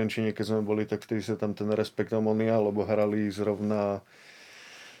zrovna na Trenčine, keď sme boli, tak vtedy sa tam ten Respekt Omonia, lebo hrali zrovna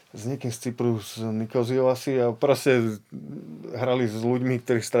s niekým z Cypru, z Nikoziou asi a proste hrali s ľuďmi,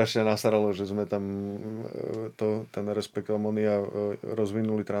 ktorých strašne nasaralo, že sme tam ten Respekt Omonia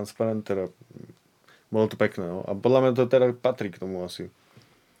rozvinuli transparent, teda bolo to pekné. No. A podľa mňa to teda patrí k tomu asi.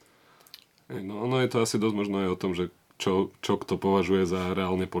 No ono je to asi dosť možno aj o tom, že čo kto považuje za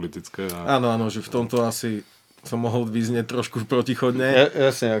reálne politické. Áno, že v tomto asi som mohol vyznieť trošku protichodne.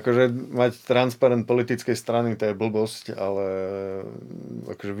 Jasne, akože mať transparent politickej strany, to je blbosť, ale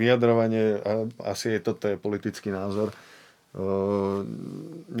akože vyjadrovanie, asi je toto je politický názor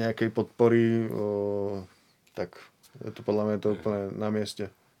nejakej podpory, tak je to podľa mňa to úplne na mieste.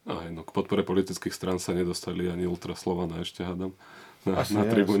 No, k podpore politických strán sa nedostali ani ultraslovana ešte, hádam, na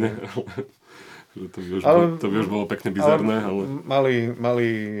tribúne. To by už bolo pekne bizarné, ale... Mali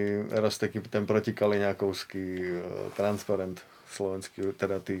raz taký ten protikaliňákovský transparent slovenský,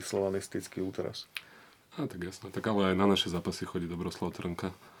 teda tý slovanistický útras. Tak jasné, tak ale aj na naše zápasy chodí Dobroslav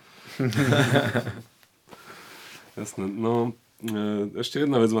Trnka. Jasné, no ešte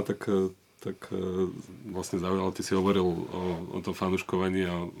jedna vec ma tak vlastne zaujala, ty si hovoril o tom fanúškovaní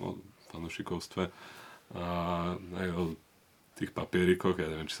a o fanúšikovstve a aj o tých papierikoch, ja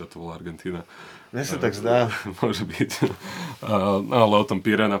neviem, či sa to volá Argentína. Mne sa tak zdá. Môže byť. Ale o tom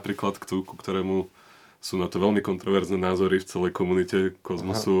píre napríklad, ku ktorému sú na to veľmi kontroverzné názory v celej komunite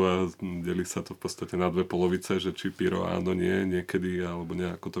Kozmosu a delí sa to v podstate na dve polovice, že či pyro áno, nie, niekedy, alebo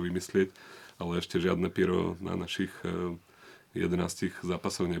nejako to vymyslieť, ale ešte žiadne pyro na našich 11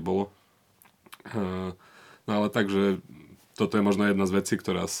 zápasoch nebolo. No ale takže toto je možno jedna z vecí,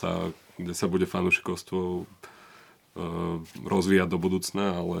 kde sa bude fanúšikovstvo rozvíjať do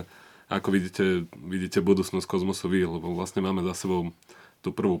budúcna, ale ako vidíte budúcnosť Kozmosu vy, lebo vlastne máme za sebou tú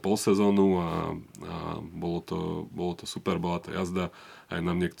prvú polsezónu a bolo to super, bola to jazda. Aj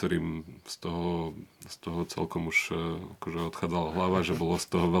nám niektorým z toho celkom už akože odchádzala hlava, že bolo z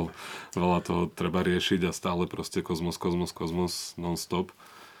toho veľa toho treba riešiť a stále proste Kozmos non-stop.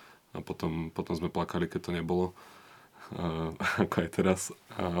 A potom sme plakali, keď to nebolo, ako aj teraz.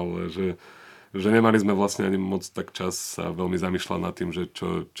 Ale že nemali sme vlastne ani moc tak čas sa veľmi zamýšľať nad tým, že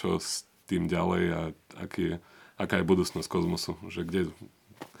čo s tým ďalej a aká je budúcnosť Kozmosu, že kde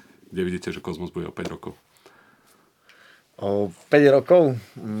vidíte, že Kozmos bude o 5 rokov? O 5 rokov?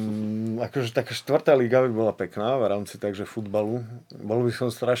 Akože taká 4. liga by bola pekná v rámci takže futbalu. Bol by som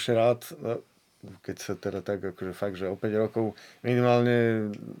strašne rád, keď sa teda tak akože fakt, že o 5 rokov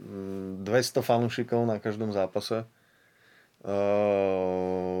minimálne 200 fanúšikov na každom zápase.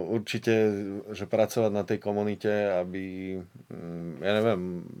 Určite, že pracovať na tej komunite, aby ja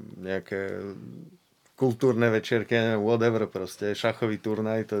neviem, nejaké kultúrne večierky, neviem, whatever proste, šachový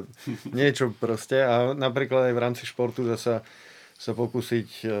turnaj, to niečo proste a napríklad aj v rámci športu sa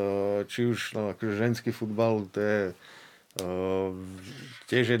pokúsiť, či už akože ženský futbal, to je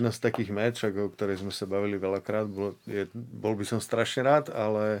tiež jedna z takých matchok, o ktorej sme sa bavili veľakrát, bol by som strašne rád,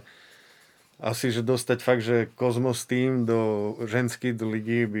 ale asi, že dostať fakt, že Kozmos tým do ženskej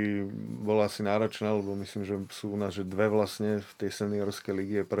ligy by bolo asi náročné, lebo myslím, že sú u nás že dve vlastne v tej seniorskej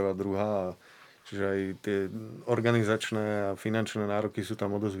ligy, je prvá, druhá, čiže aj tie organizačné a finančné nároky sú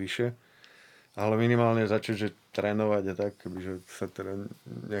tam o dosť vyššie. Ale minimálne začať, že trénovať a tak, že sa teda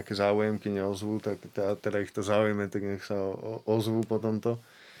nejaké záujemky neozvú, tak teda ich to zaujíme, tak nech sa ozvú po tomto.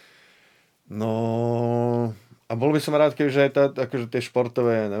 No a bol by som rád, keďže aj akože tie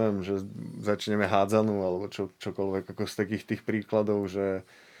športové, neviem, že začneme hádzanú alebo čokoľvek ako z takých tých príkladov, že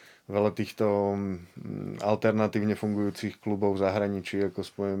veľa týchto alternatívne fungujúcich klubov v zahraničí, ako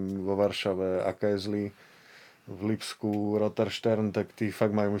spomiem vo Varšave, AKSli, v Lipsku, Rotterdam, tak tí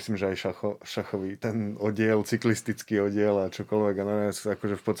fakt majú, myslím, že aj šachový ten oddiel, cyklistický oddiel a čokoľvek. A neviem,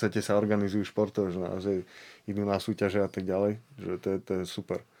 akože v podstate sa organizujú športov, že naozaj idú na súťaže a tak ďalej. Že to je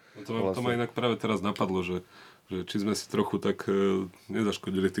super. No to ma inak práve teraz napadlo, že či sme si trochu tak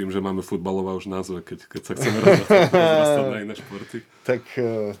nezaškodili tým, že máme futbalová už názve, keď sa chceme rozrastať na iné športy. Tak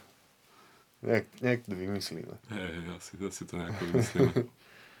nejak to vymyslíme. Asi to nejako vymyslíme.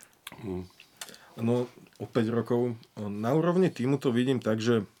 No, o 5 rokov. Na úrovni týmu to vidím tak,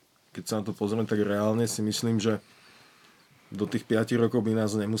 že keď sa na to pozriem tak reálne, si myslím, že do tých 5 rokov by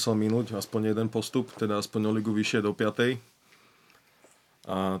nás nemusel minúť aspoň jeden postup, teda aspoň o ligu vyššie do 5.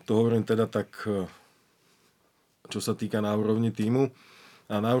 A to hovorím teda tak, čo sa týka na úrovni týmu.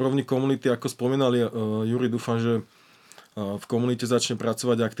 A na úrovni komunity, ako spomínali Juri, dúfam, že v komunite začne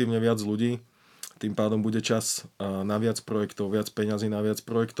pracovať aktívne viac ľudí. Tým pádom bude čas na viac projektov, viac peňazí na viac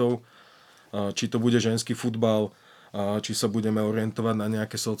projektov. Či to bude ženský futbal, či sa budeme orientovať na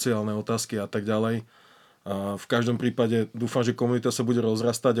nejaké sociálne otázky a tak ďalej. V každom prípade dúfam, že komunita sa bude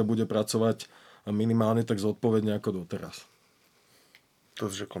rozrastať a bude pracovať minimálne tak zodpovedne ako doteraz. To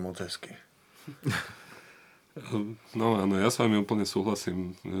řekl moc hezky. No áno, ja s vami úplne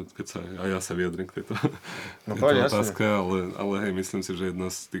súhlasím, keď ja sa vyjadrím k tejto otázke, ale hej, myslím si, že jedna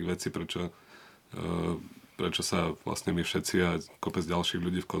z tých vecí, prečo sa vlastne my všetci a kopec ďalších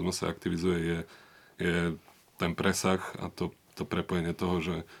ľudí v Kozmose aktivizuje, je ten presah a to prepojenie toho,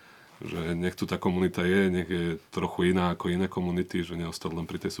 že nech tu tá komunita je, nech je trochu iná ako iné komunity, že neostať len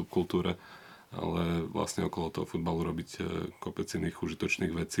pri tej subkultúre, ale vlastne okolo toho futbalu robiť kopec iných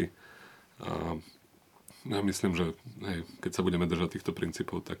užitočných vecí. A ja myslím, že hej, keď sa budeme držať týchto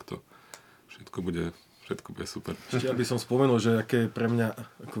princípov, tak to všetko bude super. Ešte ja by som spomenul, že aké je pre mňa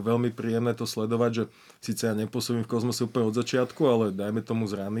ako veľmi príjemné to sledovať, že síce ja nepôsobím v Kozmose úplne od začiatku, ale dajme tomu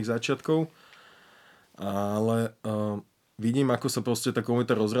z ranných začiatkov. Ale vidím, ako sa proste tá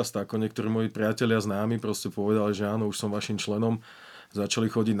komunita rozrastá, ako niektorí moji priatelia známi proste povedali, že áno, už som vašim členom, začali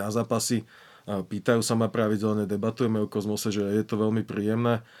chodiť na zápasy, pýtajú sa ma pravidelne, debatujeme o Kozmose, že je to veľmi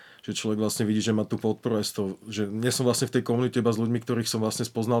príjemné, že človek vlastne vidí, že má tú podporu, že nie som vlastne v tej komunite iba s ľuďmi, ktorých som vlastne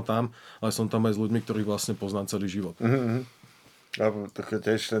spoznal tam, ale som tam aj s ľuďmi, ktorých vlastne poznám celý život. Mm-hmm. A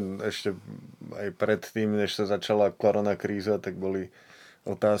tiež ešte aj predtým, než sa začala koronakríza, tak boli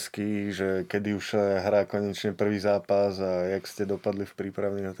otázky, že kedy už sa hrá konečne prvý zápas a jak ste dopadli v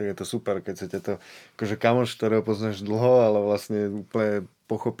prípravných, tak je to super, keď sa to akože kamoš, ktorého poznáš dlho, ale vlastne úplne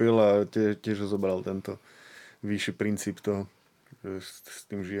pochopil a tiež zobral tento vyšší princíp toho, že s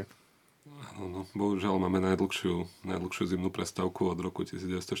tým žije. No, bohužiaľ máme najdlhšiu zimnú prestávku od roku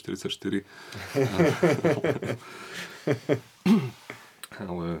 1944.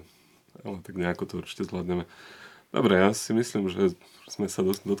 ale tak nejako to určite zvládneme. Dobre, ja si myslím, že sme sa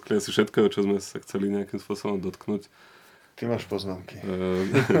dotkli asi všetkého, čo sme sa chceli nejakým spôsobom dotknúť. Ty máš poznámky.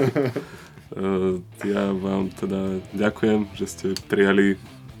 Ja vám teda ďakujem, že ste prijali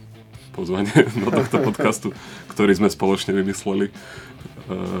pozvanie do tohto podcastu, ktorý sme spoločne vymysleli.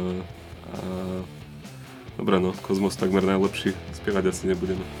 Dobre, no, Kozmos takmer najlepší. Spievať asi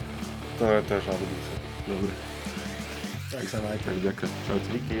nebudeme. To je tiež na budúce. Dobre. Tak sa majte. Tak ďakujem. Čaute.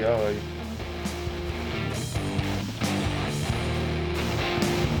 Díky, ahoj.